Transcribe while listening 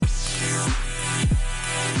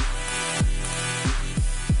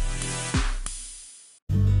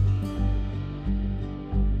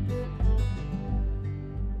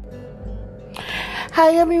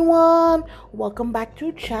Hi everyone, welcome back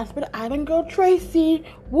to Chats with Island Girl Tracy.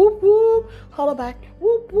 Whoop whoop, holla back,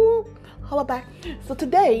 whoop whoop, holla back. So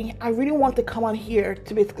today, I really want to come on here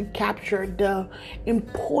to basically capture the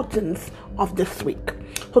importance of this week.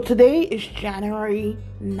 So today is January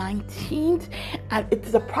 19th, and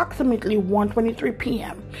it's approximately 1:23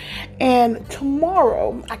 p.m. And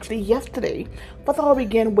tomorrow, actually yesterday, first I'll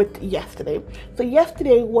begin with yesterday. So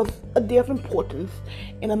yesterday was a day of importance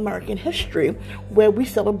in American history where we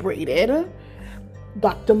celebrated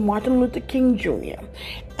Dr. Martin Luther King Jr.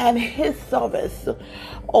 and his service to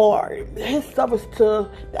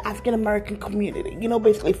the African American community.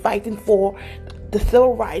 Basically fighting for the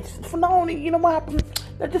civil rights for not only, what happened,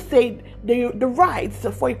 let's just say the rights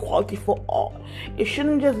for equality for all. It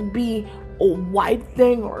shouldn't just be a white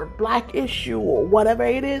thing or a black issue or whatever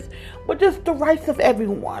it is, but just the rights of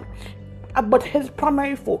everyone. But his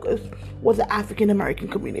primary focus was the African American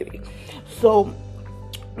community. So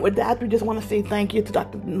with that, we just want to say thank you to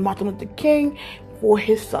Dr. Martin Luther King for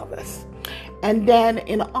his service. And then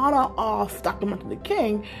in honor of Dr. Martin Luther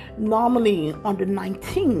King, normally on the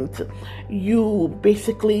 19th, you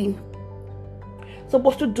basically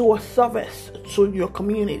supposed to do a service to your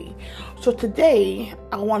community. So today,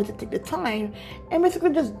 I wanted to take the time and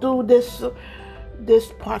basically just do this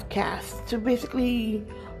podcast to basically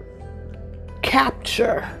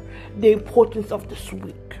capture the importance of this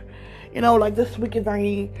week. This week is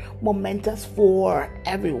very momentous for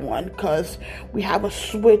everyone because we have a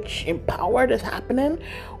switch in power that's happening.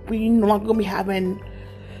 We no longer going to be having,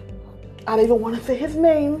 I don't even want to say his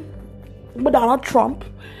name, but Donald Trump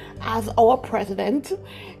as our president.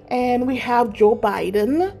 And we have Joe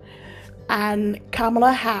Biden and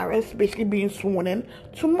Kamala Harris basically being sworn in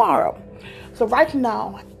tomorrow. So right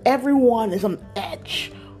now, everyone is on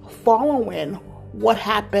edge following what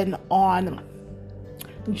happened on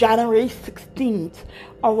January 16th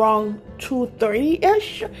around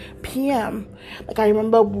 2:30-ish p.m. I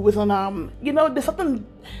remember we was on there's certain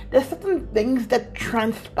things that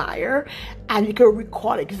transpire and you can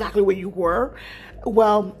recall exactly where you were.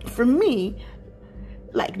 Well, for me,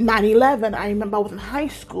 9/11, I remember I was in high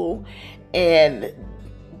school and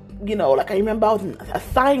I remember I was in a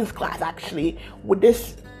science class actually with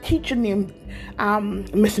this teacher named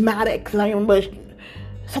Miss Maddox, and I remember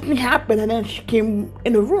something happened, and then she came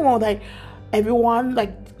in the room. I was like, everyone,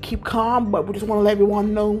 keep calm, but we just want to let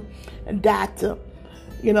everyone know that, a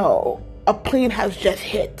plane has just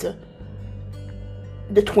hit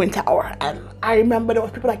the Twin Tower. And I remember there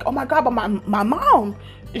was people like, oh my God, but my mom,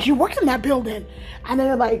 she works in that building. And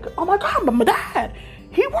they're like, oh my God, but my dad,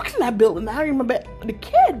 he works in that building. And I remember the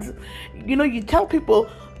kids, you tell people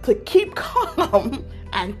to keep calm,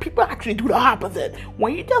 and people actually do the opposite.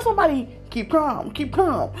 When you tell somebody, keep calm,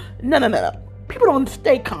 no. People don't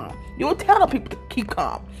stay calm. You don't tell people to keep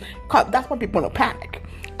calm, because that's when people don't panic.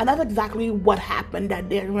 And that's exactly what happened that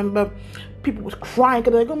day. I remember people was crying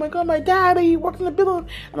because they're like, oh my God, my daddy, he works in the building,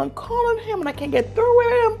 and I'm calling him, and I can't get through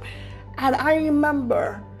with him. And I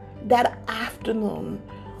remember that afternoon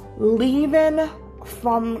leaving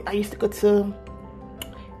from, I used to go to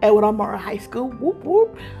Edward R. Murrow High School, whoop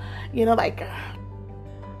whoop,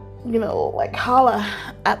 holla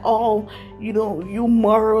at all, you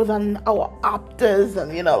Murrows and our Optas,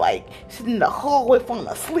 and sitting in the hallway falling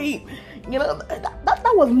asleep.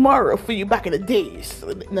 That was Murrow for you back in the days,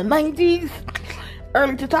 in the 90s,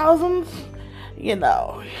 early 2000s,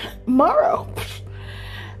 Murrow.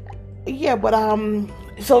 Yeah, but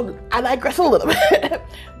so I digress a little bit.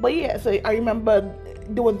 But yeah, so I remember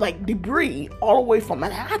there was debris all the way from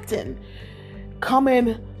Manhattan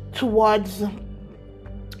coming towards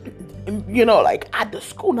at the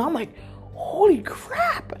school. Now I'm like, holy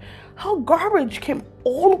crap, how garbage came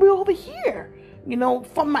all the way over here,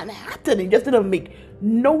 from Manhattan. It just didn't make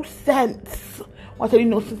no sense. When I tell you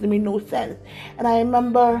no sense, it made no sense. And I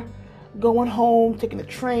remember going home, taking the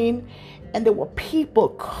train, and there were people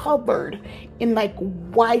covered in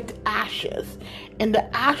white ashes, and the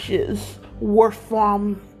ashes were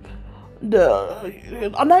from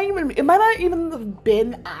it might not even have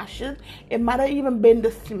been ashes. It might have even been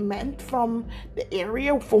the cement from the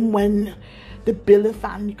area from when the building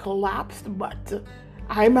finally collapsed. But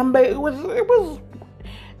I remember it was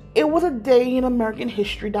a day in American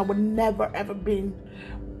history that would never ever be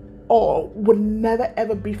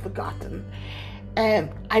forgotten.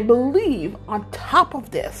 And I believe on top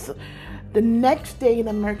of this, the next day in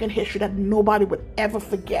American history that nobody would ever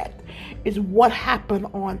forget is what happened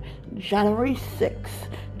on January 6th,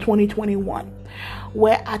 2021,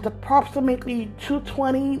 where at approximately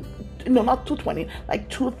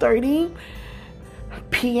 2:30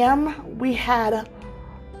 p.m., we had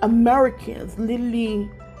Americans literally,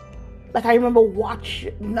 like I remember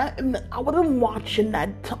watching, I wasn't watching that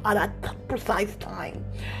at that precise time,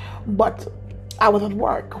 but I was at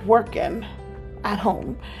work, working at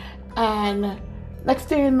home, and next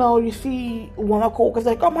thing you know, you see one of the coworkers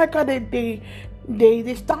like, oh my God,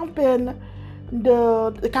 they stomping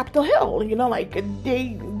the Capitol Hill, you know, like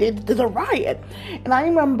there's a riot. And I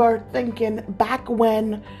remember thinking back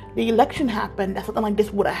when the election happened that something like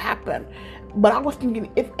this would have happened. But I was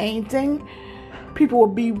thinking, if anything, people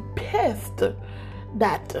would be pissed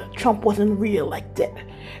that Trump wasn't reelected.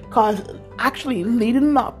 Because actually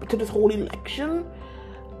leading up to this whole election,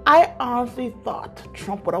 I honestly thought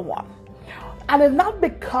Trump would have won. And it's not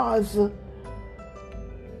because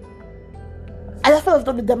I just felt as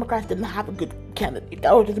though the Democrats didn't have a good candidate.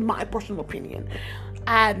 That was just my personal opinion.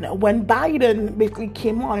 And when Biden basically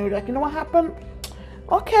came on, he was like, you know what happened?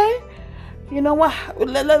 Okay, you know what?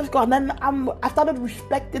 Let's go. And then I started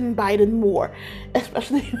respecting Biden more,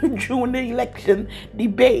 especially during the election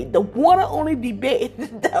debate, the one and only debate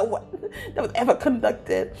that was ever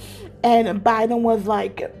conducted. And Biden was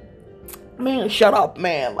like, man, shut up,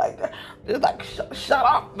 man. Like, just like, shut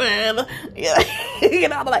up, man. Yeah. You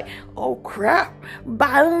know, I'm like, oh crap,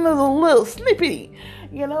 Biden is a little snippy,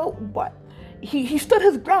 you know, but he stood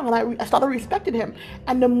his ground, and I started respecting him.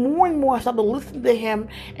 And the more and more I started listening to him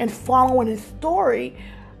and following his story,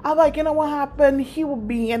 I was like, you know what happened? He will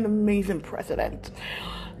be an amazing president.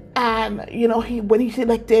 And, you know, when he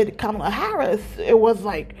selected Kamala Harris, it was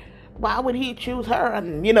like, why would he choose her?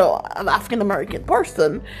 And, you know, an African-American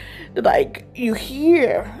person, like, you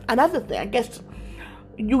hear another thing, I guess,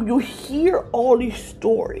 you hear all these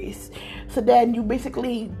stories, so then you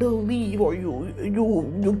basically believe, or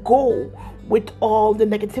you go with all the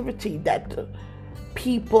negativity that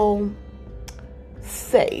people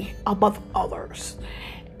say about others.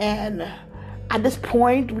 And at this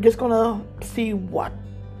point, we're just gonna see what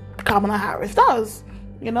Kamala Harris does,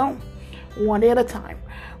 you know, one day at a time.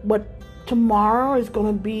 But tomorrow is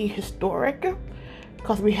gonna be historic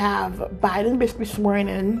because we have Biden basically swearing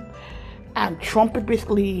in, and Trump is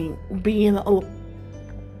basically being a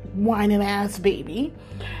whining ass baby,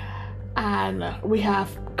 and we have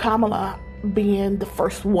Kamala being the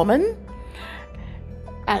first woman,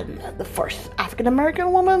 and the first African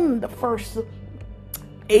American woman, the first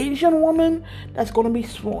Asian woman that's going to be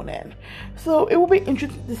sworn in. So it will be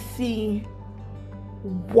interesting to see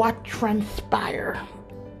what transpires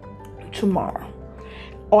tomorrow.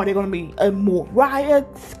 Are there going to be more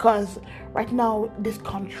riots? Because right now this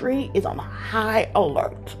country is on high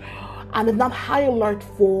alert, and it's not high alert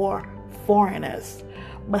for foreigners,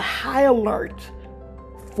 but high alert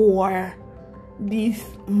for these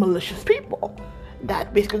malicious people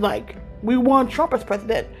that basically like, we want Trump as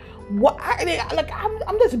president. What?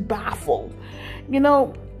 I'm just baffled. You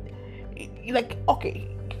know, like, okay,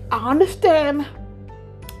 I understand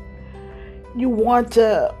you want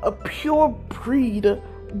a pure breed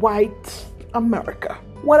white America,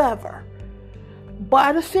 whatever. But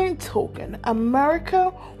at the same token,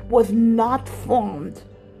 America was not formed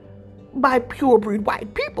by pure breed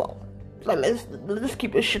white people. Like, let's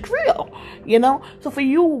keep this shit real, you know? So for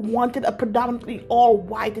you wanted a predominantly all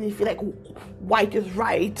white, and you feel like white is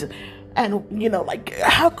right, and, you know, like,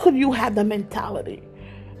 how could you have the mentality?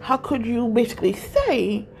 How could you basically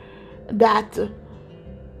say that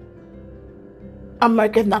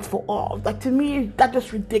America is not for all? Like, to me, that's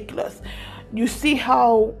just ridiculous. You see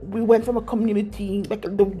how we went from a community, like,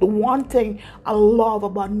 the one thing I love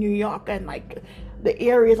about New York and, like, the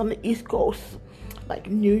areas on the East Coast, like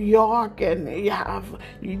New York, and you have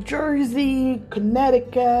New Jersey,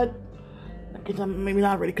 Connecticut, maybe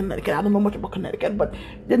not really Connecticut, I don't know much about Connecticut, but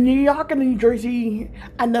the New York and the New Jersey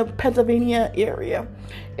and the Pennsylvania area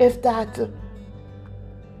is that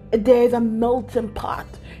there's a melting pot.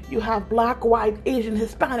 You have black, white, Asian,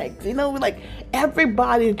 Hispanics, you know, like,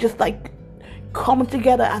 everybody is just like coming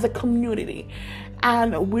together as a community,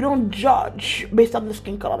 and we don't judge based on the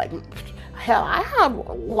skin color. Like, hell, I have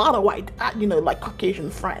a lot of white, you know, like Caucasian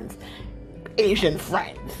friends, Asian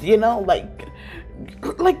friends, you know, like,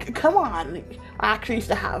 come on. I actually used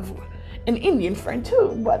to have an Indian friend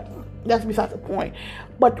too, but that's besides the point.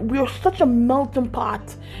 But we're such a melting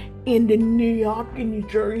pot in the New York and New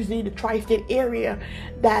Jersey, the tri-state area,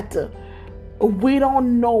 that we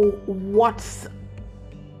don't know what's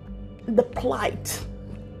the plight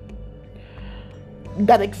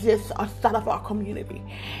that exists outside of our community.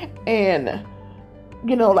 And,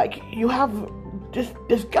 you know, like, you have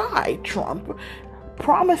this guy, Trump,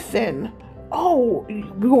 promising, oh,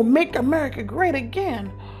 we will make America great again.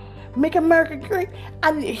 Make America great.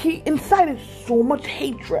 And he incited so much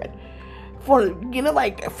hatred for,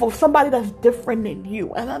 like, for somebody that's different than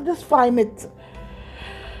you. And I just find it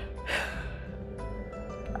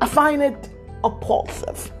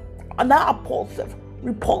repulsive. Not appulsive,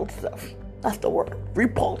 repulsive. That's the word,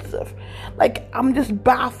 repulsive. Like, I'm just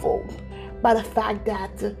baffled by the fact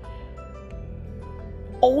that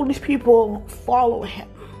all these people follow him.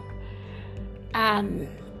 And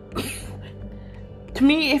to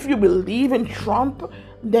me, if you believe in Trump,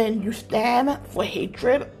 then you stand for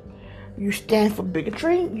hatred, you stand for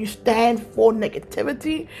bigotry, you stand for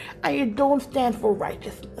negativity, and you don't stand for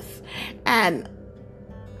righteousness. And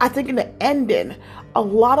I think in the ending, a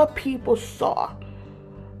lot of people saw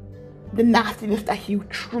the nastiness that he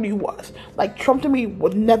truly was. Like, Trump to me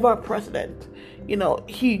was never a president.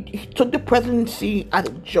 He took the presidency as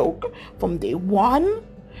a joke from day one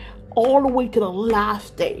all the way to the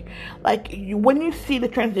last day. Like, when you see the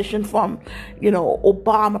transition from,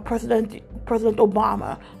 Obama, President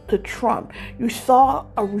Obama to Trump, you saw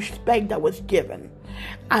a respect that was given.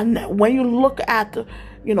 And when you look at,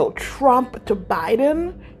 Trump to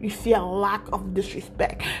Biden, you see a lack of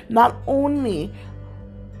disrespect. Not only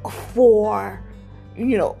for,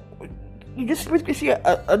 you just basically see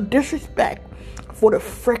a disrespect for the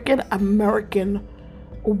freaking American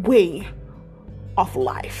way of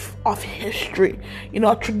life, of history,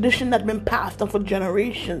 a tradition that's been passed on for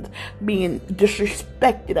generations, being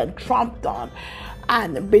disrespected and tromped on,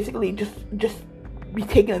 and basically just be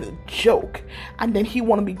taken as a joke. And then he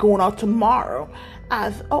want to be going out tomorrow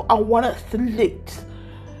as, oh, I want to salute.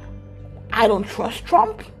 I don't trust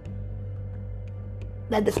Trump.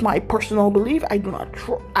 That is my personal belief. I do not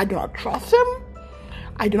trust him.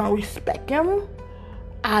 I do not respect him,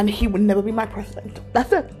 and he would never be my president.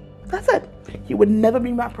 That's it. He would never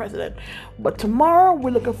be my president. But tomorrow,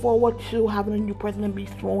 we're looking forward to having a new president be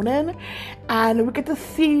thrown in, and we get to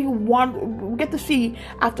see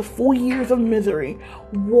after 4 years of misery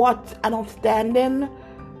what an outstanding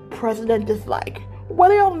president is like.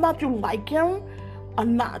 Whether or not you like him or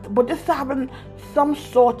not, but just having some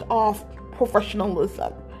sort of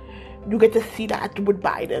professionalism. You get to see that with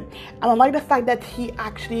Biden. And I like the fact that he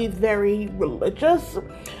actually is very religious.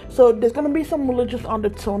 So there's going to be some religious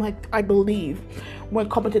undertone, I believe, when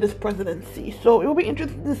coming to this presidency. So it will be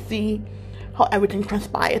interesting to see how everything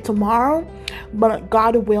transpires tomorrow. But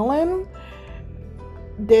God willing,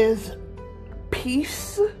 there's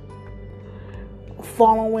peace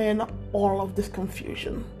following all of this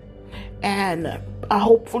confusion. And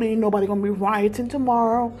hopefully nobody going to be rioting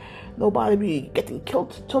tomorrow. Nobody be getting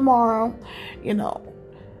killed tomorrow, and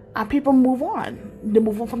people move on. They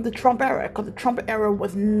move on from the Trump era, because the Trump era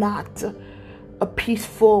was not a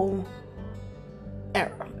peaceful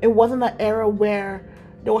era. It wasn't an era where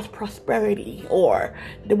there was prosperity or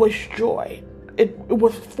there was joy. It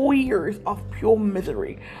was 4 years of pure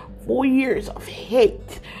misery, 4 years of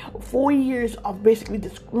hate, 4 years of basically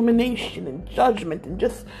discrimination and judgment, and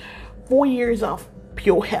just 4 years of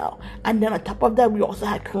pure hell. And then on top of that, we also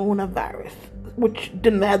had coronavirus, which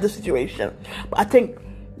didn't have the situation. But I think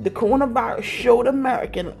the coronavirus showed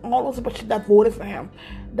American, all those people that voted for him,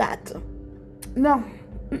 that no,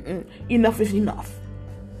 enough is enough.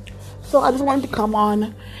 So I just wanted to come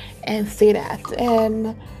on and say that,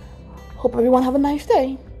 and hope everyone have a nice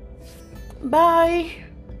day. Bye.